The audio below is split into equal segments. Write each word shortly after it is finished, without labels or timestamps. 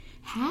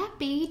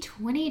Happy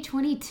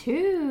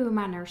 2022,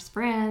 my nurse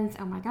friends.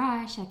 Oh my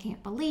gosh, I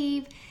can't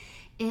believe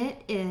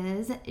it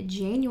is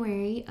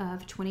January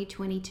of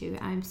 2022.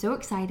 I'm so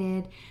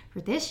excited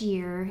for this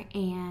year,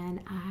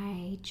 and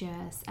I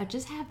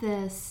just have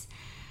this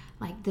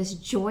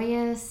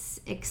joyous,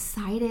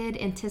 excited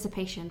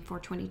anticipation for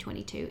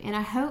 2022. And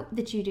I hope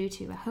that you do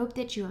too. I hope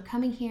that you are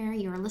coming here,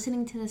 you are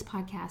listening to this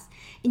podcast,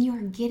 and you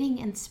are getting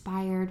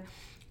inspired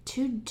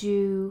to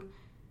do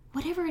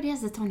whatever it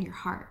is that's on your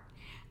heart.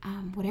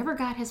 Whatever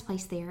God has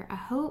placed there. I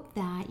hope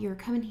that you're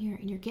coming here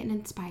and you're getting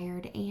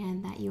inspired,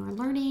 and that you are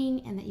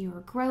learning, and that you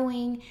are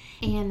growing,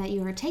 and that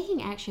you are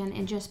taking action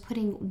and just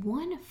putting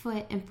one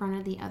foot in front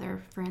of the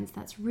other, friends.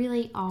 That's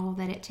really all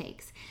that it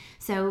takes.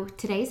 So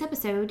today's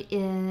episode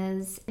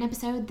is an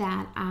episode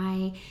that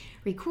I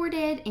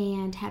recorded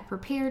and had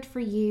prepared for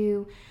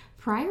you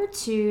prior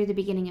to the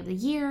beginning of the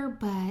year,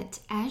 but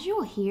as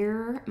you'll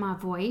hear my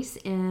voice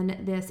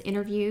in this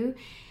interview,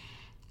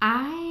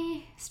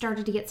 I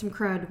started to get some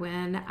crud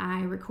when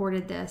I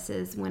recorded this,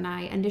 is when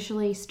I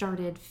initially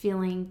started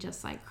feeling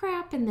just like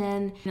crap, and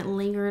then it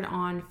lingered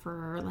on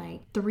for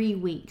like 3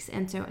 weeks.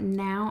 And so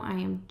now I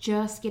am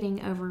just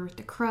getting over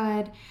the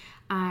crud.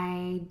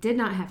 I did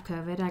not have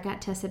COVID. I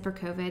got tested for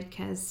COVID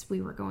because we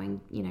were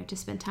going, to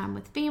spend time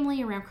with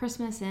family around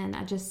Christmas, and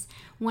I just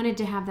wanted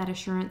to have that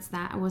assurance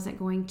that I wasn't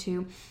going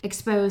to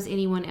expose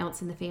anyone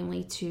else in the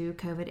family to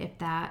COVID if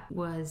that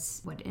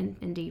was what it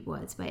indeed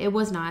was. But it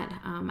was not.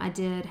 I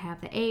did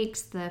have the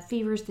aches, the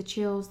fevers, the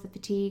chills, the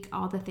fatigue,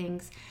 all the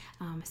things.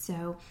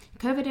 So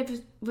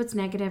COVID was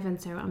negative,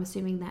 and so I'm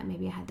assuming that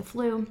maybe I had the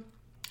flu.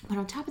 But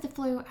on top of the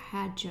flu, I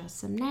had just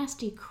some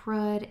nasty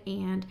crud,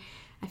 and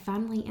I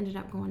finally ended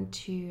up going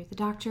to the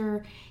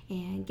doctor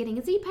and getting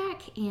a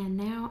Z-Pack, and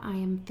now I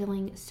am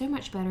feeling so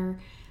much better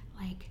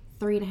like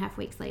 3.5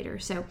 weeks later.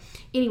 So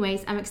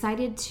anyways, I'm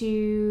excited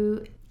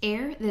to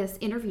air this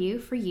interview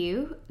for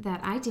you that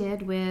I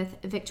did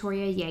with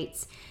Victoria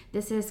Yates.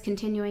 This is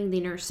continuing the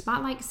Nurse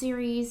Spotlight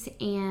series,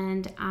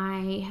 and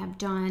I have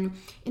done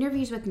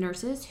interviews with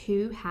nurses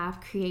who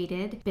have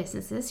created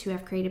businesses, who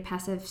have created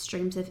passive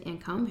streams of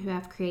income, who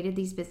have created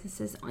these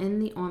businesses in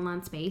the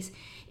online space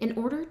in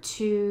order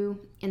to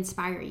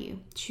inspire you,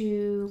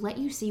 to let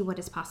you see what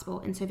is possible.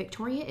 And so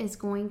Victoria is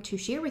going to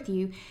share with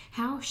you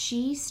how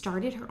she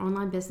started her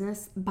online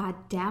business by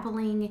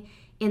dabbling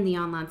in the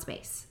online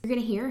space. You're going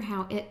to hear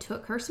how it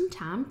took her some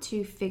time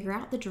to figure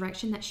out the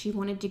direction that she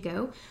wanted to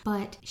go,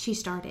 but she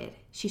started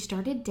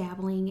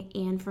dabbling,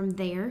 and from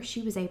there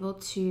she was able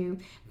to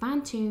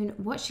fine-tune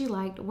what she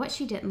liked, what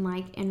she didn't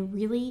like, and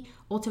really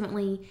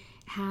ultimately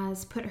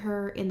has put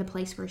her in the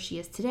place where she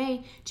is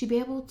today to be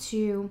able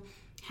to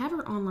have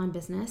her online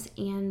business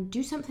and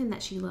do something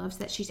that she loves,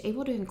 that she's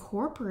able to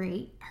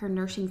incorporate her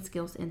nursing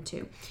skills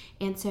into.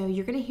 And so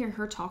you're going to hear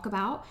her talk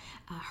about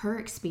her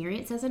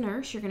experience as a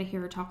nurse. You're going to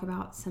hear her talk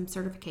about some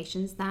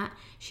certifications that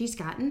she's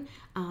gotten,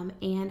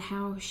 and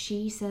how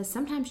she says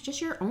sometimes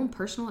just your own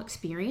personal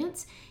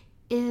experience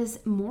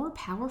is more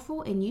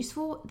powerful and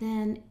useful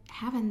than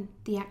having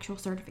the actual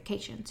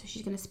certification. So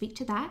she's going to speak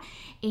to that.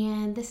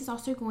 And this is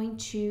also going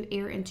to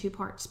air in 2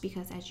 parts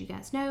because, as you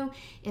guys know,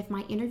 if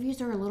my interviews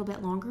are a little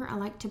bit longer, I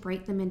like to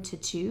break them into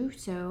 2.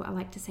 So I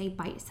like to say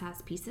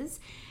bite-sized pieces.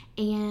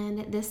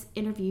 And this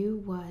interview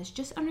was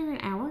just under an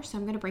hour, so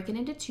I'm going to break it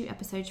into 2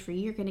 episodes for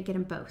you. You're going to get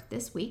them both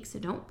this week, so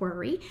don't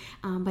worry.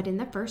 But in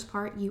the first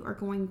part, you are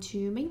going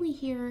to mainly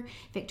hear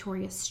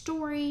Victoria's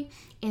story,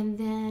 and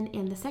then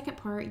in the second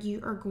part,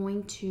 you are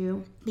going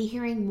to be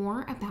hearing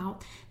more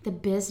about the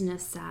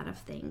business side of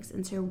things.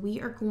 And so we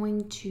are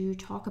going to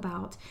talk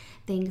about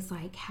things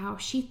like how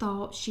she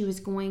thought she was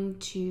going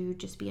to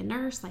just be a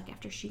nurse. Like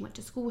after she went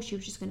to school, she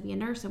was just going to be a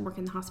nurse and work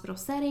in the hospital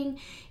setting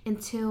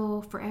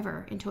until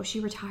forever, until she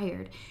retired.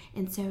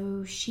 And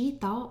so she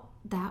thought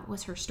that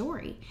was her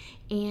story.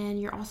 And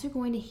you're also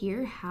going to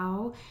hear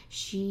how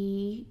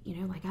she,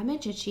 like I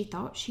mentioned, she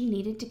thought she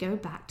needed to go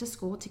back to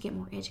school to get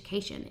more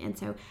education. And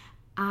so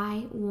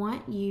I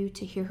want you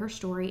to hear her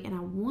story, and I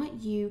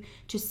want you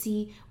to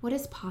see what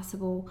is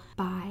possible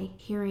by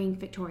hearing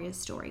Victoria's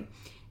story.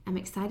 I'm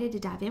excited to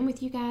dive in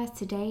with you guys.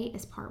 Today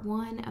is part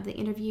 1 of the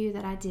interview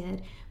that I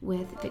did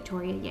with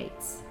Victoria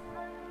Yates.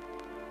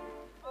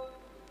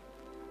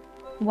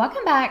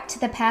 Welcome back to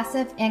the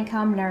Passive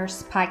Income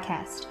Nurse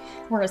Podcast,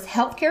 where as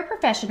healthcare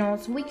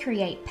professionals, we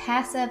create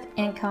passive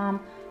income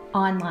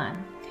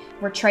online.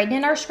 We're trading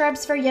in our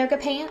scrubs for yoga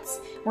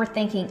pants, we're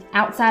thinking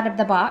outside of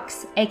the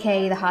box,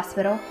 aka the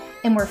hospital,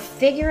 and we're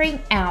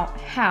figuring out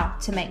how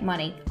to make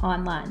money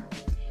online.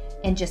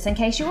 And just in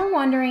case you were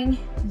wondering,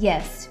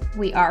 yes,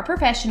 we are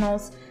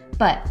professionals,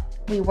 but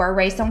we were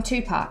raised on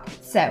Tupac,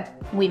 so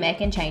we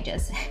making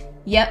changes.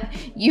 Yep,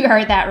 you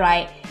heard that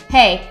right.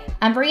 Hey,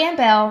 I'm Brianne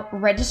Bell,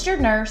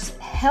 registered nurse,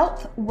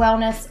 health,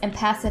 wellness, and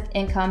passive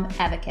income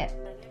advocate.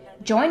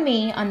 Join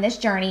me on this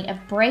journey of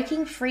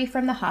breaking free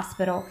from the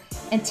hospital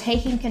and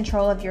taking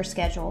control of your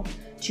schedule,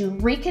 to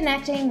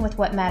reconnecting with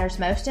what matters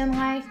most in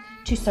life,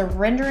 to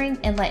surrendering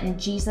and letting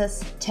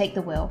Jesus take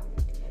the wheel.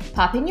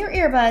 Pop in your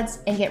earbuds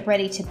and get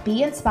ready to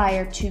be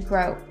inspired to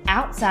grow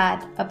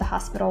outside of the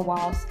hospital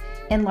walls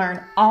and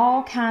learn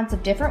all kinds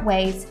of different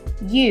ways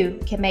you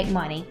can make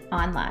money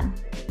online.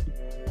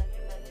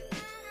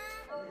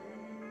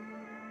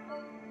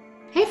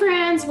 Hey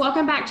friends,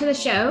 welcome back to the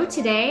show.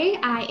 Today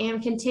I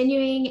am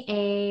continuing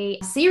a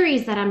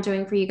series that I'm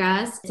doing for you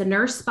guys. It's a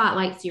nurse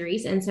spotlight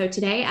series. And so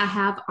today I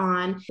have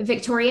on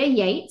Victoria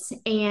Yates,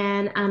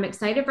 and I'm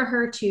excited for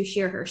her to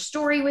share her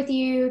story with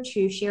you,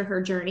 to share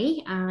her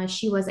journey.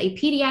 She was a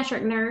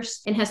pediatric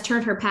nurse and has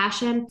turned her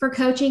passion for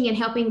coaching and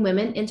helping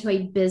women into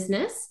a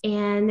business.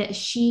 And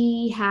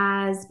she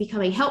has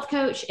become a health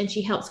coach, and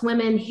she helps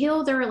women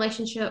heal their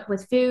relationship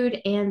with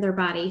food and their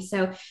body.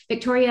 So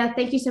Victoria,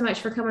 thank you so much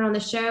for coming on the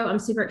show.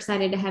 I'm super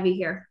excited to have you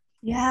here.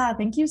 Yeah,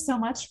 thank you so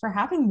much for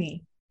having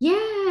me.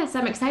 Yes,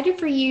 I'm excited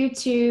for you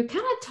to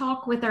kind of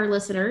talk with our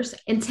listeners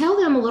and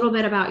tell them a little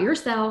bit about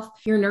yourself,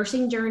 your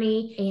nursing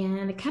journey,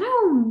 and kind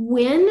of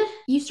when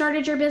you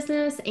started your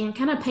business, and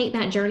kind of paint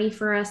that journey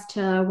for us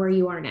to where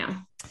you are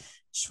now.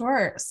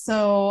 Sure.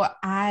 So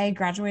I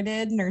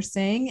graduated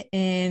nursing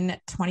in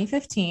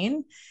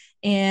 2015,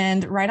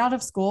 and right out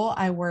of school,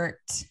 I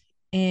worked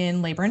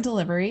in labor and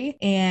delivery,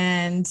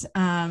 and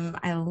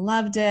I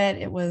loved it.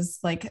 It was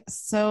like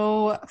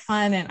so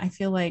fun, and I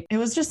feel like it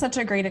was just such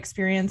a great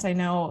experience. I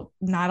know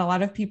not a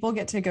lot of people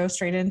get to go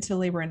straight into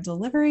labor and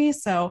delivery,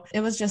 so it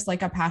was just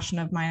like a passion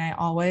of mine. I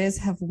always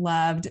have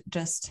loved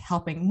just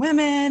helping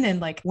women and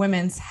like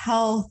women's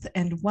health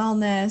and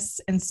wellness,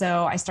 and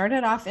so I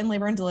started off in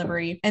labor and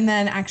delivery, and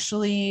then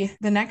actually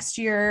the next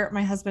year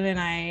my husband and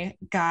I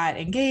got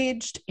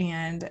engaged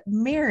and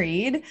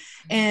married,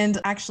 and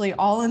actually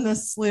all in the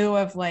slew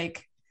of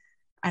like,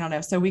 I don't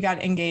know. So we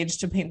got engaged,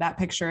 to paint that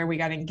picture. We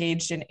got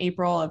engaged in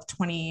April of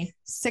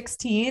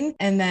 2016.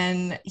 And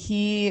then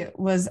he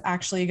was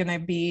actually going to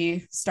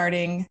be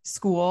starting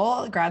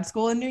grad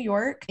school in New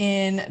York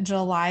in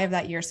July of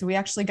that year. So we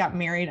actually got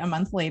married a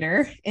month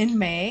later in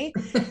May.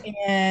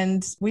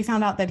 And we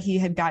found out that he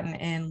had gotten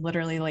in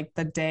literally like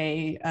the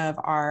day of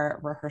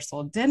our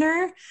rehearsal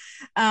dinner.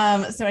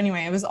 So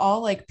anyway, it was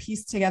all like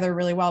pieced together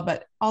really well.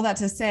 But all that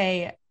to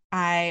say,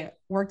 I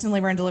worked in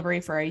labor and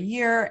delivery for a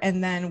year,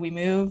 and then we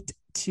moved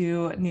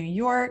to New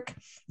York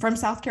from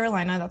South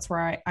Carolina. That's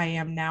where I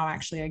am now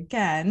actually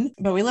again.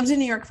 But we lived in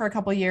New York for a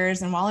couple of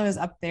years. And while I was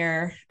up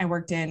there, I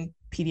worked in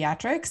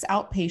pediatrics,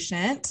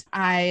 outpatient.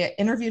 I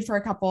interviewed for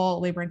a couple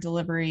labor and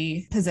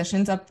delivery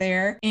positions up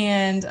there.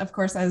 And of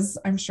course, as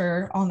I'm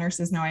sure all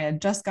nurses know, I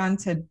had just gone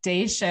to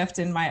day shift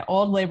in my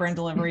old labor and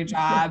delivery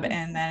job.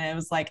 And then it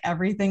was like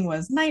everything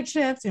was night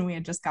shift, and we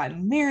had just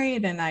gotten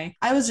married, and I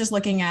was just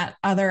looking at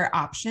other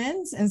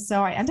options. And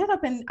so I ended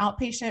up in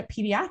outpatient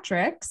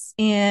pediatrics.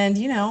 And,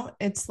 you know,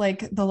 it's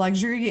like the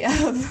luxury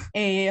of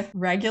a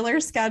regular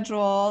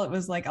schedule. It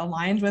was like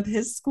aligned with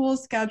his school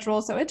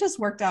schedule. So it just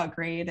worked out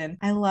great. And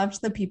I loved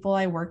the people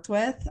I worked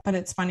with. But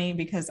it's funny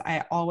because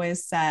I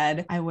always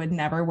said I would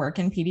never work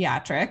in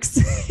pediatrics.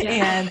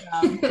 Yeah.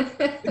 And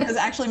because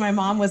actually my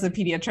mom was a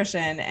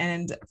pediatrician,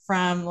 and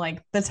from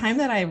like the time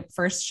that I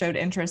first showed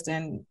interest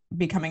in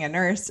becoming a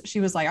nurse,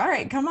 she was like, all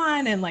right, come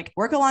on and like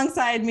work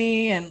alongside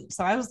me. And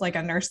so I was like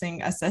a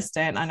nursing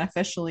assistant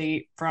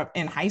unofficially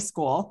in high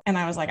school. And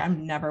I was like,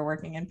 I'm never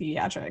working in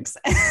pediatrics.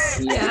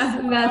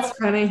 Yeah, that's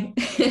funny.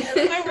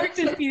 I worked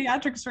in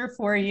pediatrics for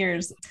 4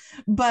 years,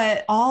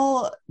 but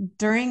all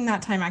during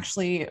that time,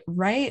 actually,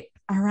 right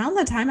around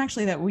the time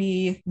actually that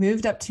we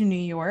moved up to New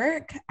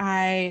York,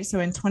 so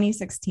in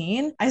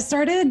 2016, I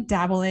started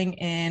dabbling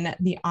in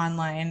the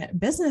online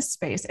business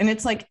space. And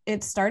it's like,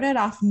 it started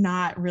off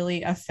not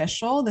really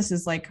official. This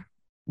is like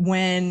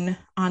when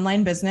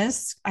online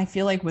business, I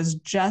feel like, was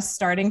just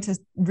starting to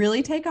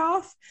really take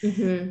off.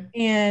 Mm-hmm.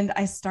 And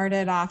I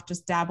started off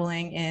just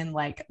dabbling in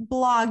like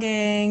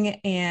blogging.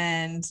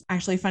 And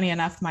actually, funny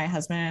enough, my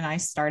husband and I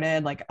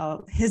started like a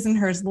his and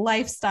hers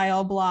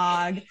lifestyle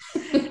blog.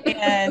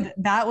 And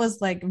that was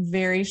like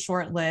very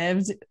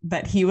short-lived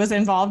that he was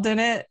involved in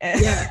it.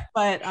 Yeah.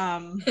 But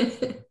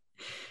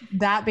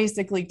that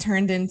basically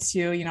turned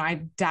into, you know,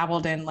 I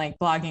dabbled in like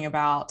blogging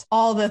about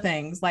all the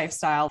things: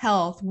 lifestyle,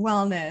 health,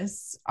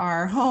 wellness,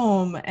 our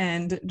home,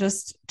 and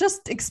just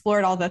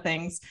explored all the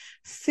things,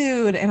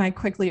 food. And I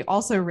quickly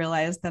also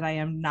realized that I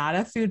am not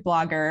a food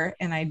blogger,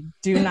 and I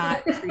do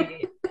not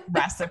create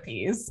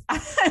recipes. I'm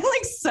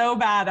like so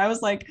bad. I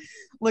was like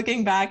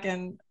looking back,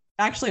 and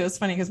actually it was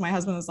funny because my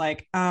husband was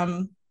like,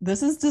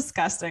 this is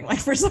disgusting, like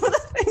for some of the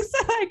things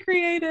that I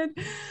created.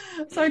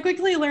 So I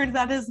quickly learned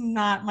that is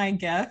not my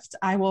gift.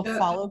 I will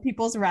follow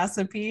people's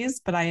recipes,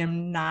 but I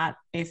am not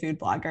a food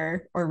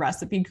blogger or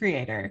recipe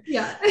creator.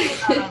 Yeah.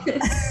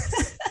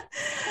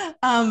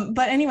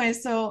 But anyway,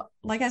 so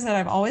like I said,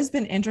 I've always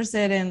been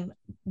interested in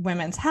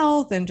women's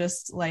health and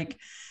just like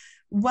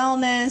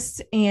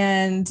wellness.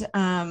 And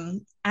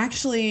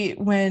actually,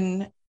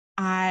 when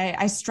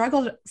I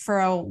struggled for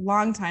a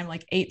long time,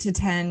 like 8 to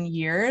 10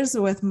 years,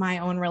 with my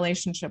own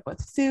relationship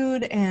with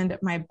food and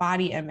my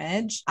body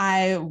image.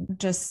 I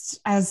just,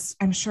 as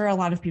I'm sure a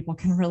lot of people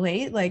can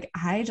relate, like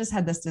I just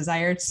had this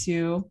desire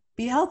to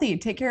be healthy,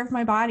 take care of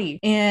my body.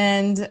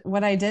 And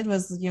what I did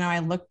was, I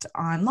looked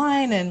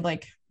online and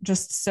like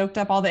just soaked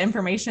up all the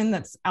information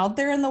that's out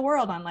there in the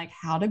world on like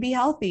how to be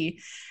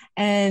healthy.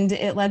 And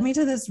it led me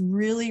to this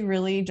really,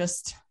 really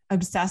just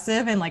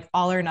obsessive and like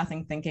all or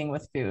nothing thinking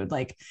with food,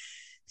 like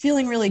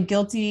feeling really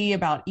guilty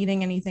about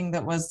eating anything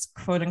that was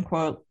quote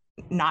unquote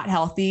not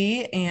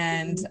healthy,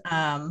 and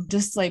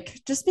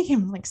just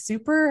became like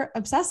super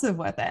obsessive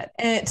with it,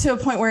 and to a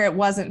point where it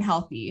wasn't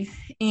healthy.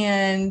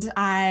 And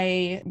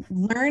I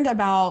learned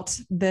about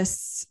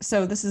this.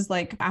 So this is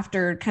like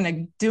after kind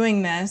of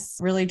doing this,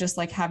 really just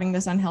like having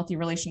this unhealthy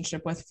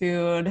relationship with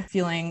food,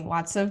 feeling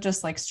lots of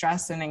just like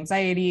stress and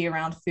anxiety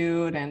around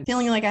food, and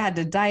feeling like I had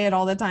to diet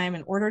all the time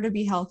in order to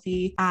be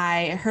healthy.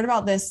 I heard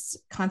about this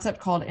concept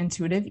called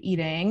intuitive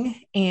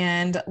eating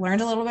and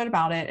learned a little bit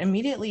about it.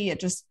 Immediately, it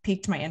just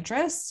piqued my interest.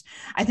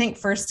 I think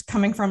first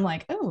coming from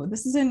like, oh,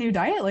 this is a new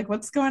diet. Like,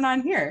 what's going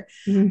on here?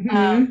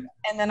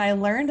 And then I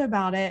learned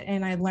about it,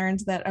 and I learned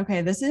that,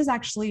 okay, this is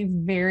actually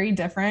very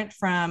different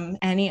from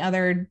any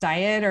other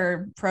diet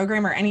or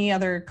program or any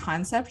other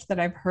concept that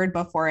I've heard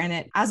before. And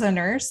it, as a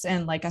nurse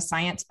and like a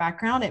science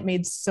background, it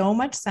made so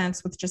much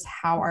sense with just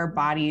how our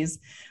bodies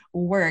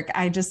work.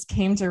 I just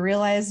came to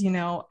realize,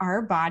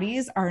 our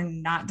bodies are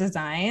not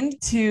designed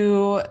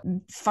to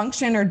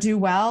function or do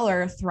well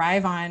or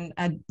thrive on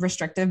a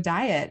restrictive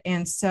diet.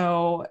 And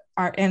so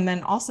and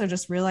then also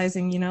just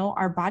realizing,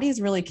 our bodies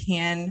really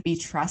can be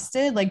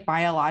trusted. Like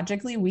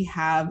biologically, we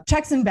have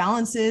checks and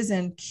balances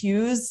and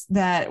cues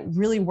that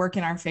really work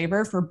in our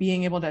favor for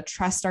being able to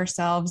trust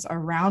ourselves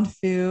around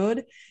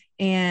food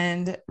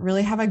and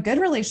really have a good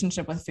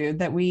relationship with food,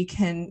 that we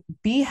can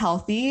be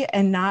healthy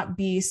and not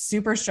be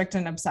super strict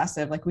and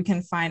obsessive. Like we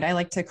can find, I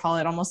like to call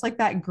it almost like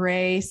that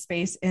gray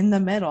space in the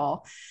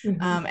middle.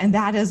 And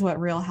that is what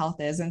real health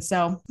is. And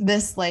so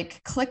this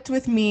like clicked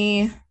with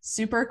me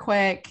super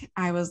quick.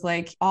 I was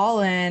like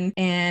all in.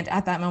 And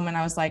at that moment,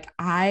 I was like,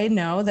 I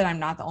know that I'm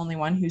not the only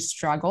one who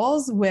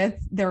struggles with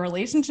their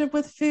relationship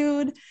with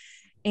food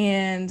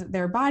and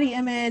their body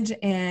image.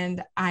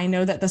 And I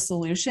know that the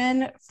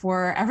solution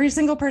for every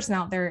single person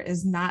out there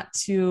is not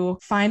to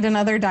find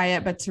another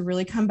diet, but to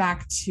really come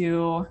back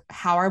to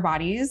how our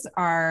bodies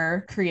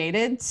are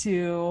created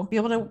to be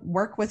able to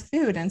work with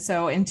food. And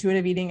so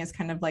intuitive eating is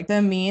kind of like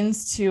the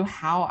means to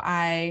how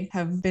I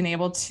have been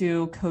able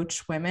to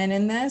coach women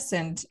in this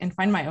and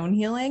find my own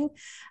healing.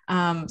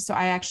 So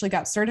I actually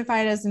got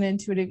certified as an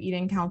intuitive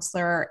eating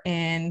counselor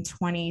in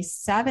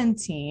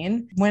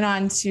 2017, went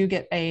on to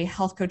get a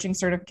health coaching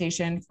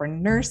certification for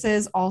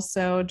nurses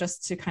also,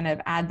 just to kind of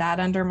add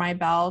that under my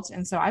belt.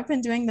 And so I've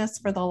been doing this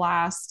for the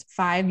last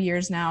 5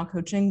 years now,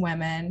 coaching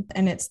women,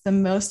 and it's the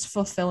most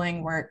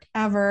fulfilling work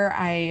ever.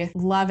 I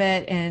love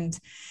it. And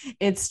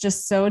it's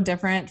just so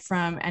different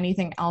from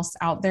anything else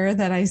out there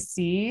that I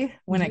see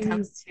when it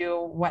comes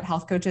to what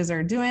health coaches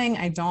are doing.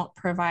 I don't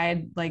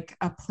provide like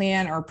a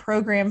plan or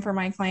program for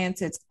my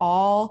clients. It's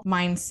all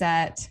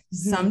mindset,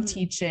 some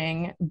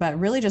teaching, but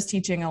really just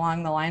teaching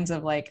along the lines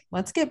of like,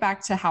 let's get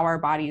back to how our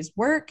bodies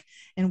work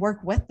and work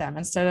with them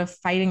instead of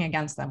fighting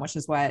against them, which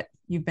is what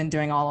you've been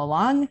doing all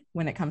along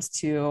when it comes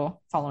to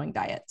following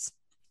diets.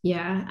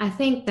 Yeah, I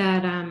think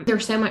that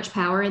there's so much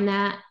power in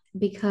that,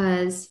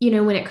 because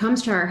when it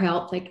comes to our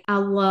health, like I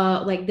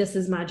love, like this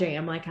is my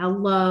jam, like I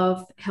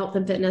love health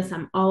and fitness.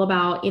 I'm all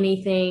about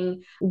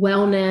anything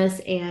wellness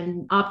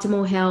and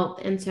optimal health.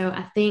 And so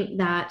I think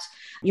that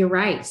you're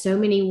right, so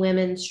many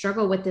women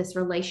struggle with this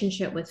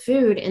relationship with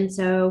food, and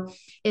so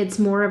it's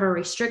more of a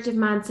restrictive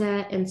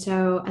mindset. And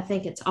so I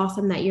think it's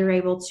awesome that you're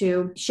able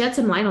to shed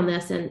some light on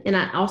this, and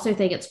I also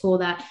think it's cool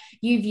that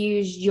you've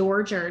used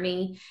your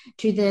journey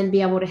to then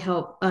be able to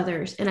help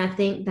others. And I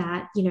think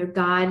that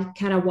God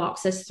kind of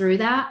walks us through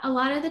that a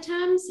lot of the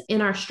times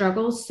in our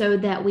struggles, so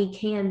that we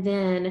can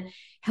then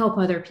help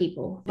other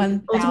people.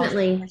 1000%.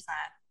 Ultimately,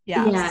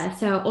 Yes. yeah.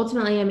 So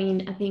ultimately, I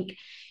mean, I think,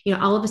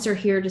 all of us are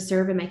here to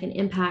serve and make an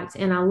impact.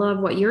 And I love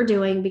what you're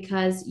doing,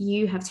 because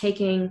you have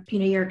taken,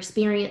 your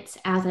experience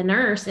as a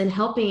nurse and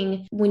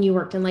helping when you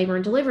worked in labor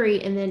and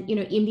delivery. And then,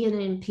 even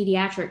in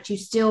pediatrics, you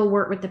still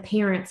work with the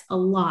parents a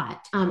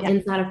lot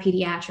inside of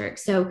pediatrics.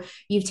 So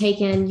you've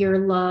taken your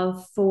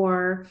love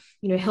for,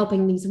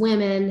 helping these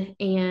women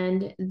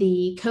and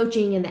the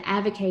coaching and the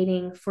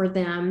advocating for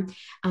them.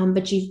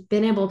 But you've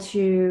been able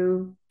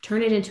to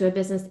turn it into a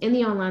business in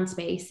the online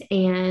space,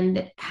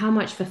 and how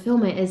much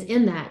fulfillment is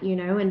in that,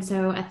 And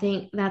so I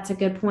think that's a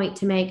good point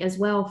to make as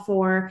well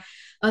for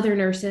other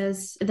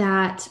nurses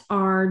that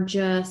are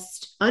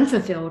just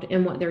unfulfilled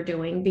in what they're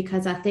doing,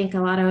 because I think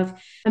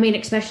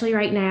especially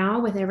right now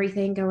with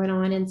everything going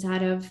on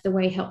inside of the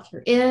way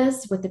healthcare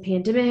is with the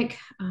pandemic,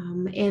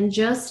 and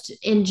just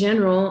in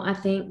general, I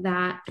think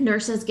that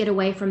nurses get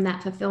away from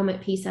that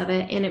fulfillment piece of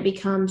it, and it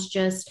becomes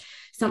just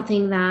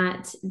something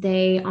that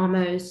they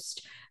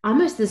almost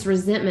almost this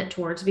resentment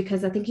towards,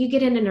 because I think you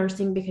get into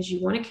nursing because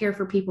you want to care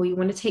for people, you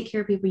want to take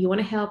care of people, you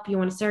want to help, you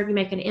want to serve, you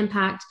make an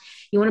impact,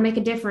 you want to make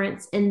a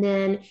difference. And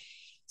then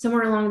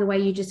somewhere along the way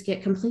you just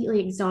get completely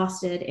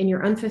exhausted and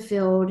you're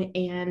unfulfilled,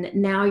 and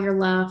now you're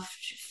left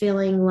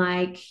feeling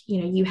like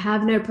you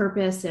have no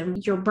purpose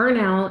and you're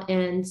burnout.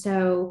 And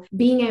so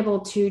being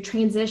able to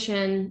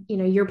transition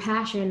your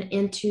passion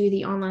into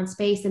the online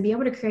space and be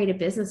able to create a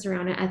business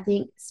around it, I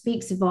think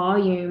speaks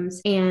volumes.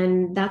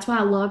 And that's why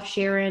I love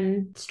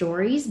sharing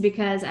stories,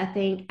 because I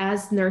think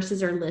as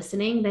nurses are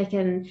listening, they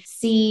can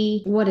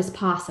see what is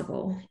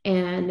possible.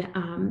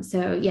 And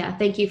so yeah,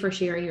 thank you for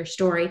sharing your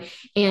story.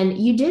 And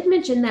you did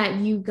mention that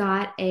you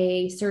got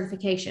a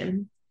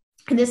certification.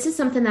 And this is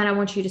something that I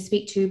want you to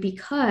speak to,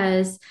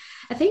 because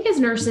I think as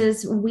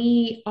nurses,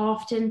 we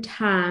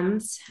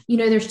oftentimes,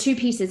 there's two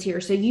pieces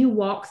here. So you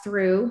walk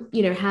through,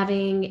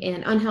 having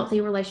an unhealthy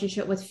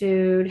relationship with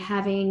food,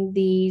 having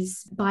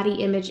these body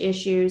image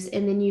issues,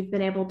 and then you've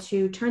been able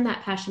to turn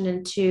that passion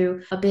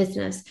into a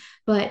business.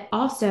 But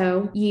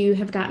also you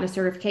have gotten a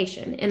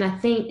certification. And I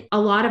think a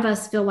lot of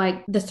us feel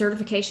like the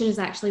certification is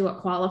actually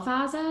what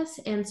qualifies us.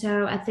 And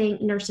so I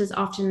think nurses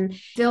often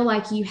feel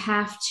like you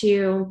have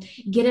to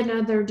get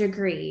another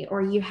degree,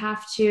 or you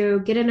have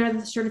to get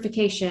another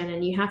certification,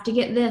 and you have to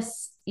get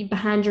this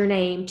behind your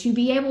name to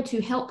be able to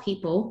help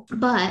people.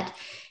 But,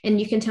 and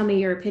you can tell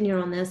me your opinion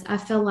on this, I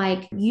feel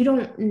like you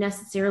don't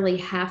necessarily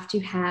have to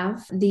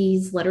have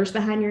these letters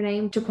behind your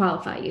name to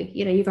qualify you.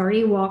 You've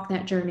already walked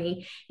that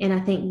journey. And I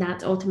think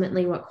that's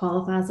ultimately what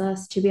qualifies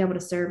us to be able to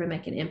serve and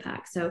make an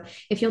impact. So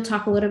if you'll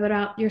talk a little bit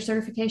about your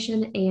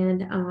certification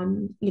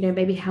and,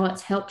 maybe how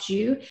it's helped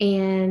you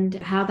and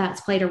how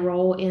that's played a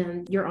role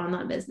in your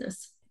online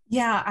business.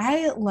 Yeah,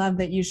 I love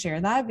that you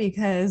share that,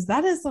 because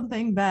that is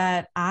something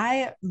that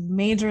I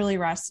majorly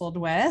wrestled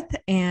with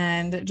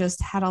and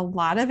just had a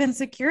lot of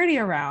insecurity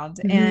around.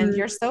 Mm-hmm. And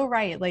you're so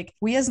right. Like,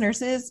 we as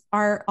nurses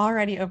are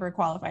already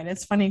overqualified.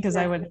 It's funny because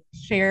I would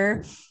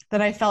share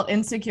that I felt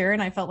insecure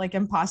and I felt like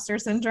imposter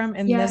syndrome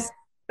in this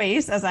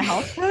space as a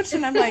health coach.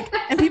 And I'm like,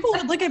 and people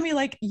would look at me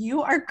like,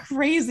 you are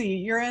crazy.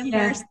 You're a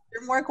nurse.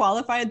 You're more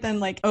qualified than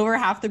like over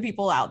half the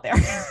people out there.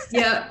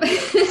 Yeah.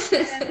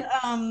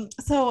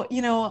 So,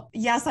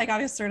 yes, I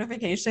got a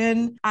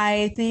certification.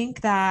 I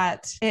think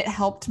that it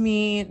helped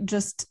me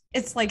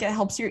it's like it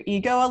helps your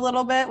ego a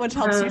little bit, which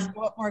helps you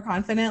show up more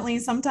confidently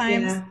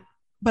sometimes,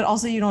 but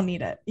also you don't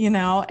need it,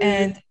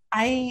 and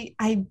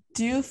I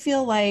do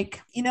feel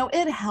like,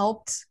 it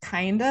helped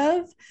kind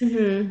of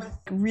with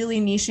really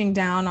niching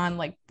down on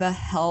like the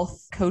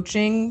health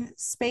coaching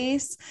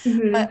space.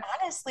 But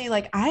honestly,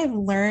 like, I've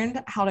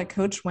learned how to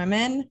coach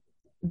women.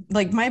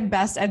 Like, my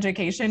best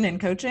education in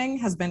coaching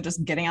has been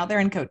just getting out there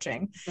and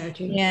coaching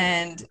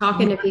and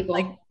talking to people.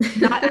 Like,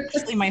 not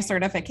actually my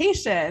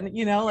certification,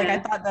 like I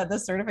thought that the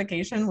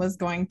certification was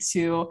going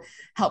to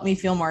help me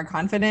feel more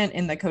confident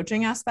in the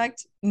coaching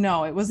aspect.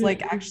 No, it was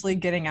like actually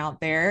getting out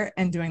there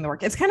and doing the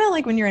work. It's kind of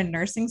like when you're in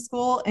nursing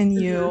school and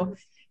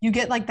you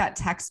get like that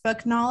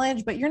textbook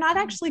knowledge, but you're not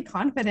actually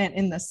confident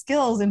in the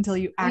skills until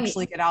you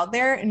actually get out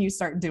there and you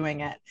start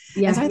doing it.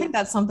 And so I think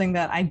that's something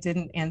that I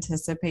didn't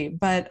anticipate.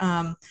 But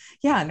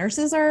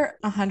nurses are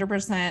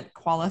 100%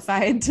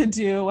 qualified to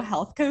do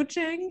health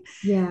coaching.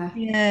 Yeah.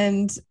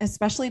 And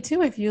especially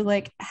too, if you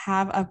like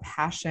have a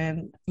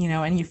passion,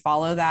 and you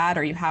follow that,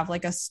 or you have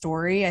like a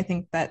story, I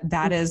think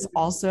that is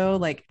also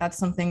like, that's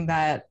something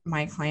that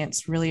my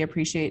clients really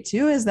appreciate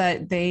too, is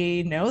that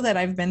they know that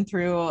I've been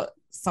through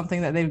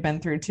something that they've been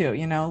through too,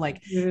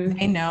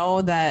 they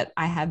know that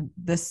I had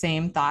the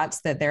same thoughts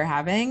that they're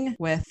having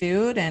with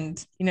food,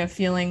 and,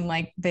 feeling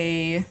like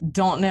they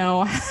don't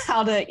know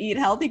how to eat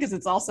healthy because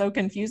it's also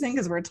confusing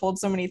because we're told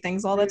so many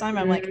things all the time.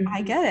 I'm like,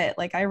 I get it.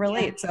 Like, I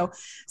relate. So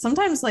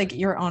sometimes like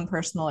your own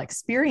personal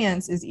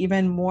experience is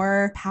even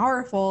more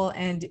powerful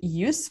and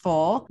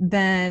useful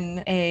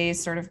than a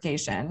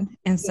certification.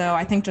 And so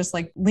I think just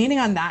like leaning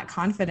on that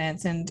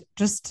confidence and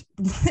just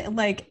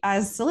like,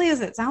 as silly as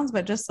it sounds,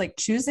 but just like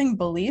choosing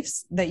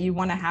beliefs that you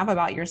want to have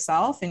about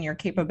yourself and your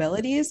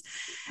capabilities,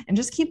 and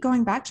just keep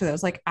going back to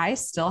those. Like, I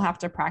still have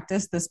to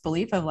practice this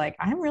belief of like,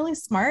 I'm really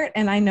smart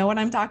and I know what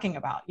I'm talking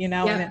about, and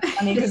it's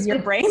funny because your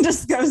brain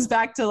just goes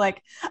back to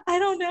like, I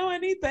don't know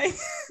anything.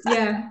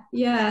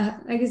 Yeah,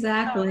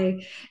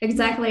 exactly.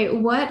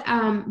 What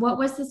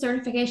was the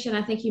certification?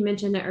 I think you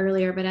mentioned it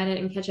earlier, but I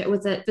didn't catch it.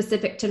 Was it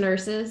specific to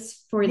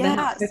nurses for the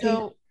health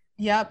coaching?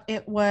 Yep.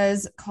 It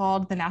was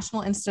called the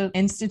National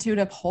Institute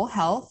of Whole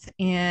Health,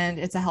 and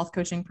it's a health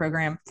coaching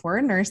program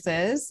for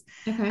nurses.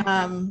 Okay.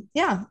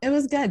 It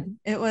was good.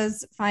 It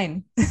was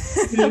fine.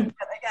 But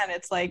again,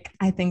 it's like,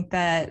 I think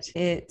that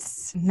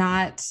it's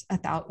not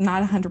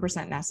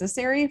 100%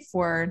 necessary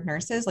for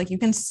nurses. Like, you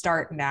can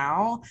start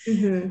now.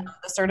 The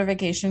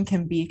certification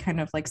can be kind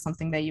of like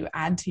something that you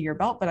add to your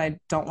belt, but I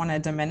don't want to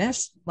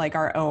diminish like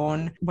our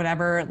own,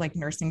 whatever, like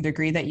nursing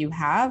degree that you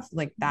have,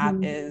 like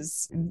that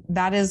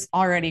is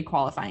already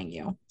qualifying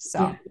you.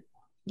 So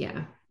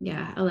yeah.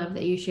 Yeah, I love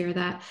that you share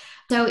that.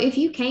 So if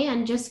you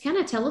can just kind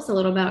of tell us a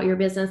little about your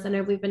business. I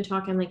know we've been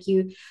talking like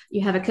you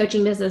have a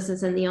coaching business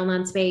that's in the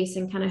online space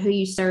and kind of who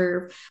you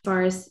serve as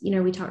far as,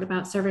 we talked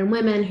about serving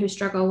women who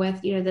struggle with,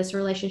 this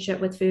relationship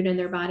with food in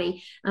their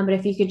body. But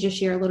if you could just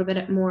share a little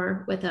bit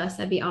more with us,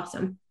 that'd be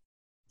awesome.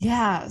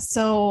 Yeah.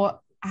 So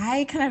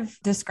I kind of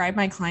describe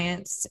my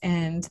clients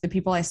and the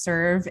people I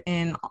serve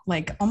in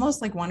like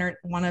almost like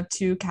one of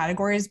two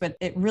categories, but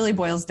it really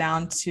boils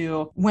down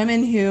to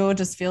women who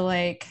just feel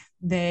like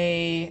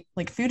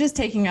food is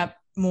taking up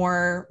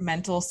more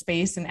mental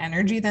space and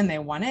energy than they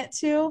want it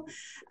to.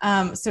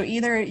 So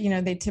either,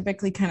 they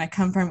typically kind of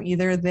come from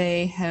either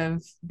they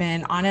have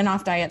been on and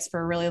off diets for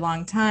a really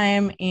long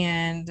time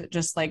and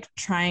just like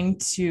trying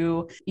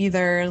to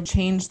either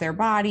change their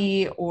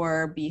body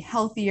or be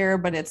healthier,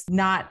 but it's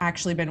not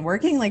actually been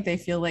working. Like they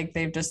feel like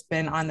they've just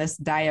been on this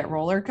diet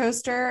roller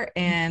coaster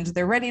and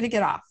they're ready to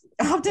get off.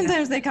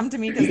 Oftentimes they come to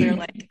me because they're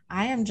like,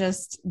 I am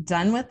just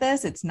done with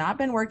this. It's not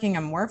been working.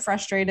 I'm more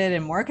frustrated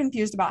and more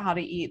confused about how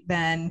to eat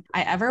than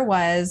I ever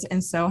was.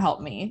 And so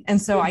help me.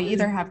 And so I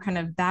either have kind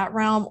of that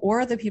realm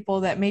or the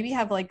people that maybe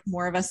have like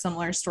more of a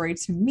similar story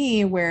to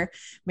me, where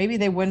maybe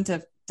they wouldn't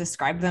have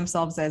describe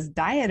themselves as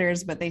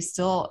dieters, but they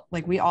still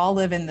like, we all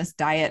live in this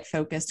diet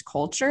focused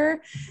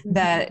culture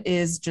that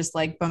is just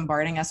like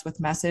bombarding us with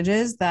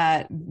messages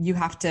that you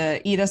have to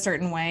eat a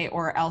certain way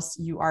or else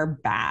you are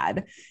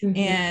bad.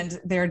 And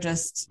they're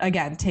just,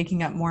 again,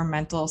 taking up more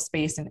mental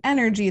space and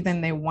energy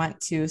than they want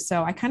to.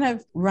 So I kind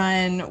of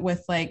run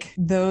with like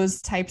those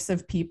types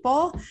of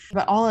people,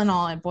 but all in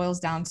all, it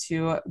boils down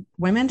to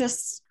women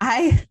just,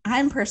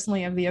 I'm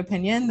personally of the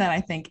opinion that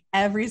I think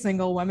every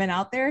single woman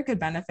out there could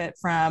benefit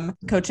from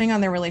coaching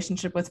on their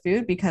relationship with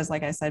food, because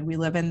like I said, we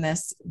live in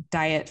this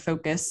diet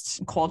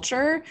focused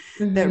culture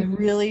that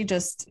really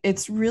just,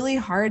 it's really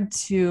hard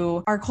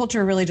to, our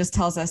culture really just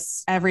tells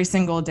us every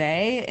single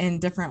day in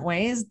different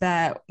ways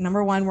that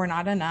number one, we're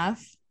not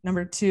enough.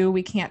 Number two,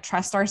 we can't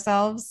trust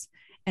ourselves.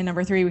 And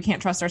number three, we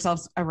can't trust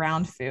ourselves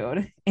around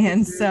food.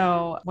 And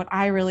so what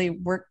I really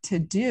work to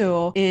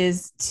do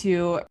is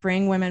to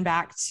bring women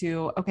back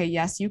to, okay,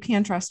 yes, you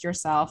can trust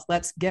yourself.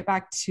 Let's get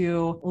back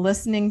to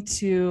listening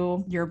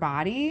to your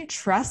body,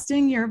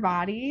 trusting your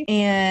body.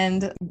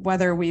 And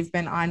whether we've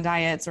been on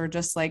diets or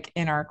just like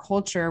in our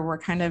culture, we're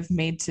kind of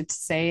made to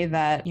say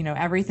that,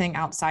 everything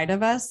outside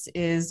of us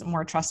is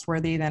more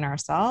trustworthy than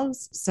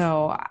ourselves.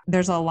 So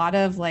there's a lot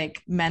of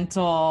like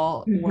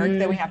mental work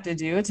that we have to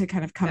do to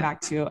kind of come back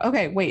to,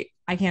 okay, wait,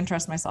 I can't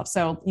trust myself.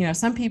 So,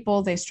 some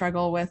people, they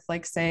struggle with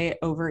like, say,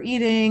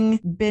 overeating,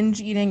 binge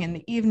eating in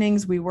the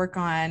evenings. We work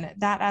on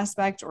that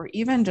aspect, or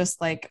even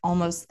just like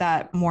almost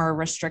that more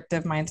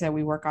restrictive mindset.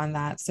 We work on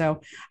that.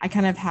 So I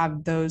kind of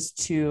have those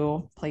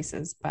two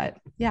places, but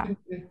yeah.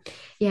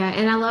 Yeah.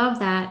 And I love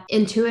that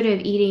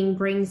intuitive eating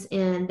brings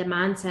in the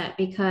mindset,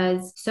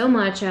 because so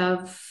much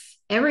of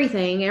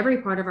everything,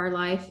 every part of our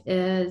life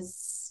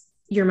is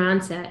your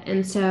mindset.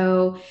 And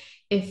so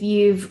if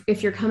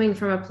you're coming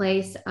from a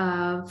place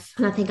of,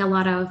 and I think a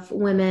lot of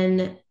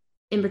women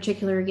in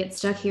particular get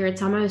stuck here,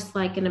 it's almost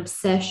like an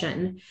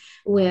obsession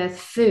with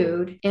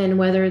food. And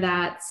whether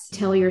that's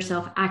tell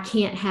yourself, I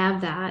can't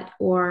have that,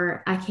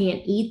 or I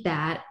can't eat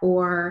that,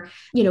 or,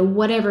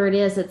 whatever it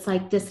is, it's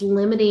like this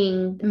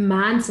limiting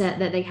mindset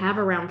that they have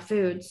around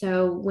food.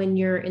 So when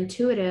you're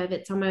intuitive,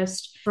 it's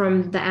almost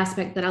from the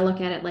aspect that I look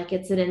at it, like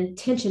it's an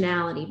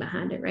intentionality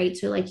behind it, right?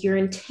 So like you're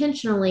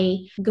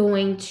intentionally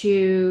going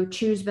to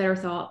choose better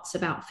thoughts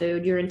about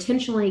food. You're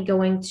intentionally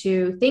going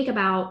to think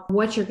about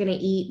what you're going to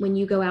eat when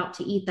you go out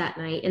to eat that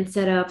night,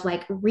 instead of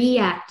like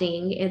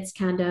reacting. It's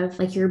kind of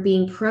like you're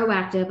being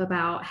proactive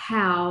about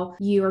how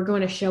you are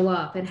going to show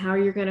up and how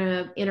you're going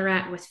to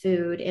interact with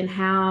food, and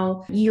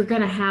how you're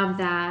going to have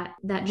that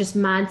just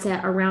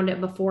mindset around it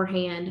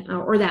beforehand,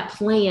 or that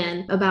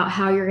plan about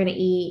how you're going to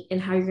eat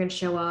and how you're going to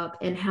show up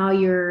and how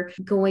you're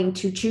going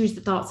to choose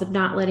the thoughts of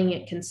not letting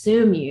it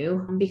consume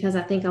you. Because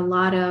I think a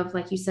lot of,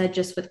 like you said,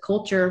 just with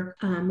culture,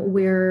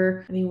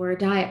 we're a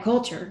diet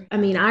culture.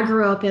 I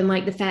grew up in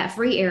like the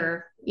fat-free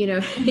era.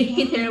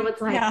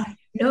 It's like, yeah,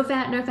 no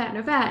fat, no fat,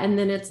 no fat. And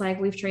then it's like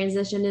we've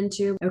transitioned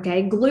into,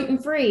 okay,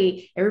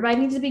 gluten-free. Everybody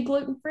needs to be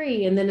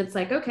gluten-free. And then it's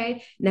like,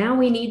 okay, now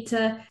we need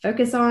to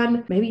focus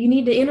on, maybe you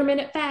need to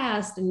intermittent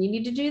fast, and you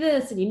need to do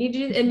this, and you need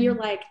to do, and you're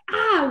like,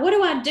 what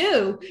do I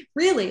do?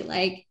 Really?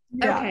 Like,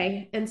 yeah.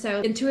 Okay. And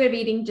so intuitive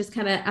eating just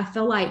kind of, I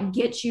feel like,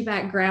 gets you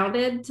back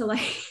grounded to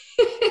like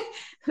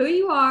who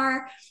you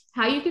are,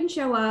 how you can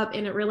show up,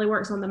 and it really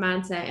works on the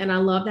mindset. And I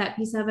love that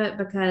piece of it,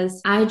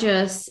 because I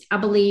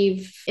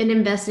believe in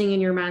investing in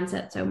your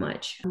mindset so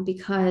much,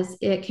 because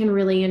it can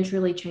really and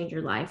truly change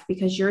your life,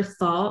 because your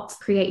thoughts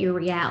create your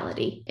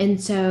reality.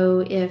 And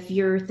so if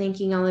you're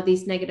thinking all of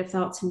these negative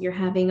thoughts and you're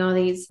having all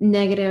these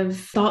negative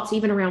thoughts,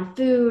 even around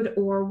food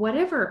or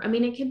whatever,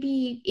 it could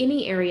be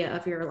any area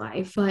of your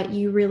life, but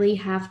you really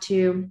have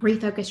to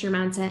refocus your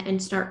mindset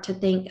and start to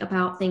think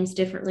about things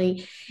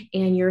differently.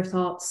 And your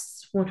thoughts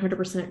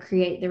 100%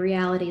 create the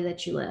reality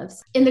that you live.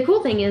 And the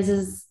cool thing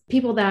is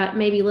people that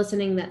may be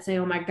listening that say,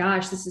 oh my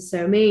gosh, this is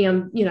so me.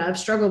 I've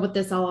struggled with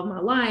this all of my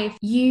life.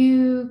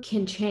 You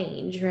can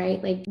change,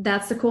 right? Like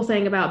that's the cool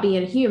thing about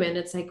being a human.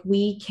 It's like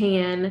we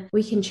can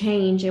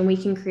change and we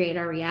can create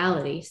our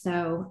reality.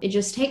 So it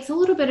just takes a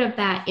little bit of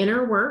that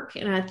inner work.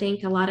 And I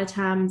think a lot of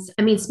times,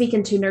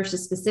 speaking to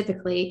nurses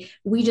specifically,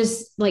 we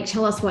just like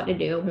tell us what to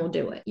do and we'll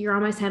do it. You're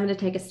almost having to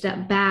take a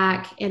step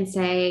back and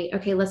say,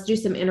 okay, let's do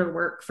some inner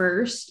work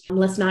first.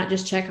 Let's not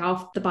just check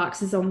off the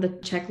boxes on the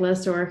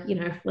checklist, or,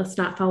 let's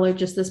not follow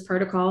just this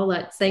protocol.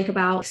 Let's think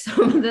about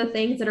some of the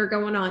things that are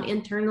going on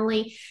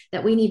internally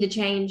that we need to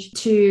change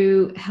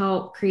to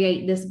help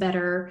create this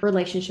better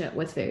relationship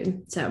with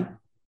food. So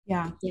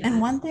yeah.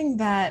 And one thing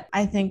that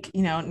I think,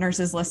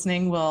 nurses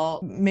listening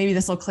maybe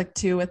this will click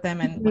too with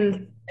them,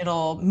 and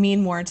it'll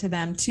mean more to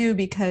them too,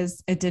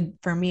 because it did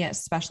for me,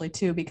 especially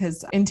too,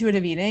 because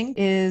intuitive eating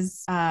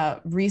is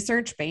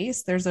research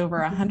based. There's over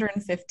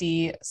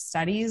 150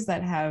 studies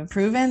that have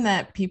proven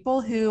that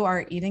people who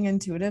are eating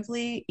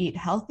intuitively eat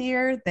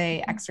healthier,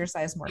 they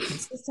exercise more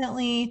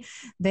consistently,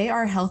 they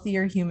are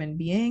healthier human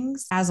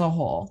beings as a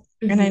whole.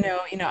 And I know,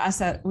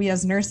 we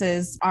as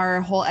nurses, our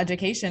whole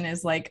education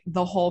is like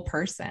the whole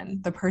person,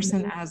 the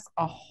person as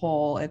a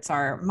whole. It's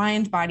our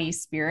mind, body,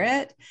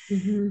 spirit.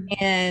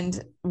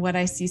 And what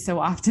I see so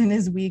often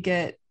is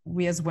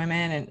we as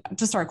women, and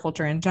just our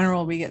culture in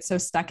general, we get so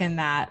stuck in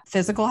that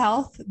physical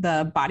health,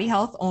 the body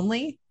health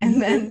only.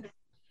 And then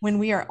when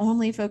we are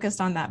only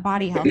focused on that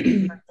body health,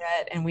 we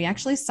forget, and we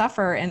actually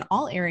suffer in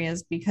all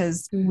areas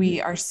because we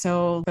are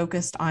so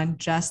focused on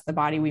just the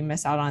body. We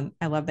miss out on,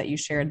 I love that you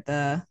shared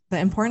the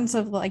importance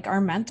of like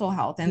our mental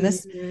health, and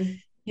this,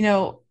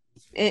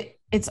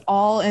 it's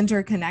all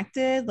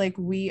interconnected. Like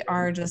we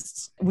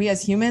as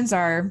humans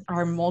are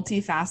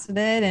multifaceted,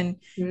 and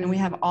we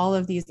have all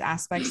of these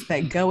aspects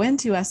that go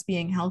into us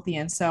being healthy.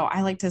 And so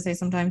I like to say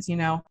sometimes,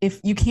 if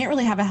you can't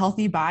really have a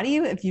healthy body,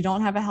 if you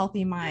don't have a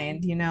healthy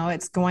mind,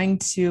 it's going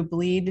to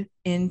bleed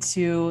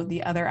into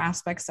the other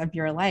aspects of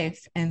your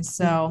life. And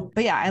so,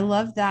 but yeah, I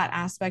love that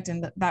aspect.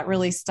 And that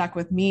really stuck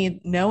with me,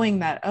 knowing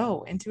that,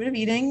 intuitive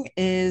eating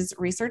is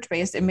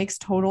research-based. It makes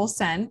total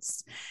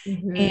sense.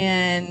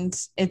 And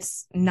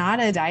it's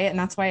not a diet. And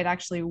that's why it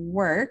actually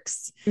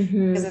works,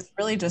 because it's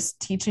really just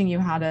teaching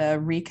you how to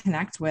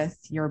reconnect with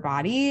your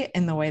body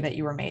in the way that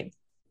you were made.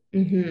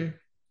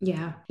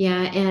 Yeah.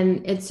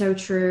 And it's so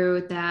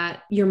true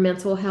that your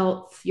mental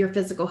health, your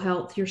physical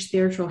health, your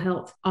spiritual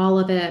health, all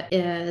of it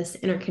is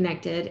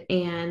interconnected.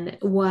 And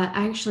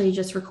I actually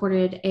just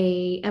recorded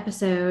a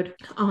episode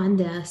on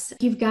this.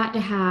 You can't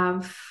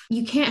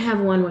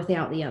have one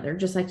without the other,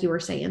 just like you were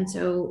saying.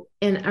 So,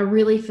 and I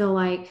really feel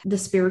like the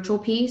spiritual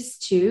piece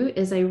too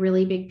is a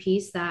really big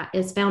piece that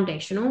is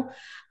foundational.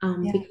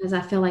 Because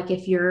I feel like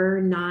if you're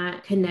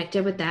not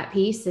connected with that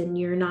piece, and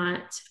you're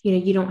not,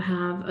 you don't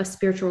have a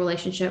spiritual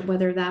relationship,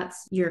 whether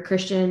that's you're a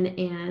Christian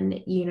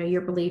and,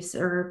 your beliefs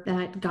are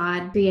that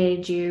God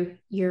created you,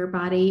 your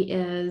body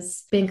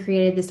is been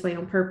created this way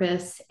on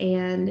purpose,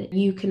 and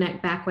you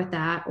connect back with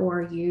that,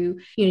 or you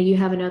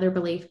have another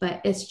belief,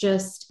 but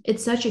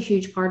it's such a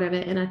huge part of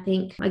it. And I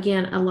think,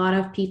 again, a lot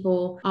of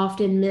people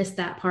often miss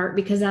that part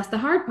because that's the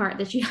hard part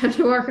that you have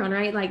to work on,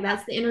 right? Like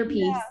that's the inner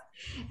piece.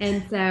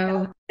 And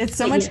so it's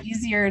so much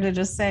easier to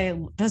just say,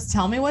 just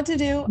tell me what to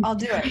do, I'll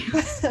do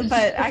it.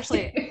 But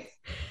actually,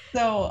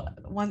 so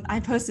I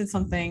posted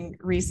something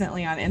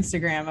recently on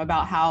Instagram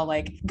about how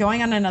like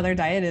going on another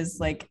diet is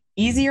like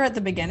easier at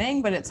the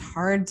beginning, but it's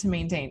hard to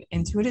maintain.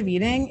 Intuitive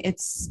eating,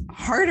 it's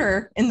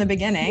harder in the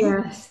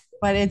beginning.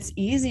 But it's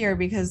easier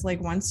because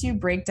like once you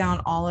break down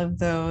all of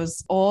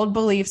those old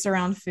beliefs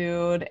around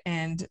food,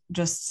 and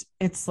just,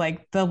 it's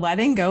like the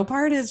letting go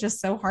part is just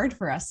so hard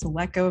for us to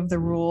let go of the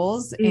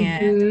rules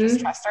and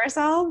just trust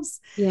ourselves.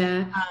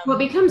 Well, it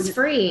becomes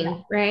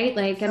freeing, right?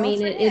 Like, so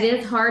it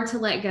is hard to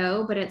let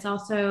go, but it's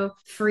also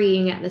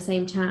freeing at the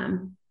same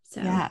time.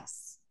 So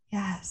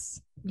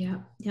yes.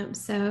 Yep.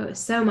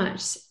 So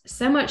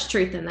much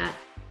truth in that.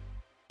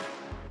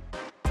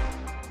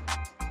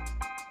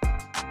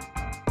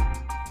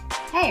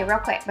 Hey, real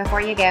quick, before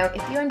you go,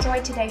 if you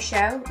enjoyed today's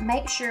show,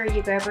 make sure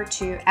you go over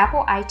to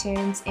Apple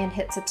iTunes and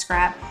hit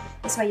subscribe.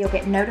 This way you'll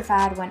get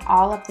notified when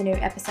all of the new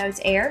episodes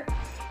air.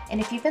 And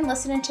if you've been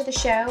listening to the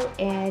show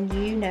and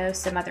you know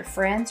some other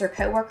friends or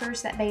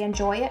coworkers that may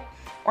enjoy it,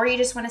 or you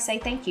just want to say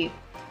thank you,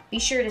 be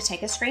sure to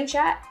take a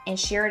screenshot and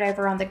share it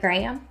over on the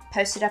gram,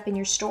 post it up in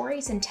your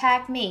stories, and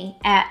tag me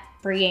at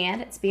Brianne,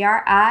 it's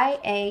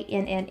BRIANNE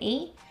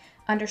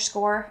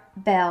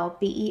 _Bell,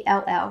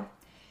 BELL.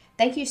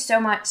 Thank you so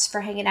much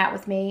for hanging out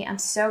with me. I'm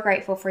so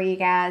grateful for you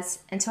guys.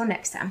 Until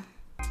next time.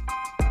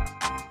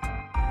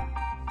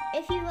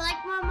 If you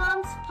like my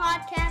mom's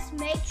podcast,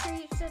 make sure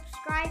you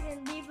subscribe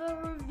and leave a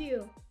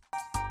review.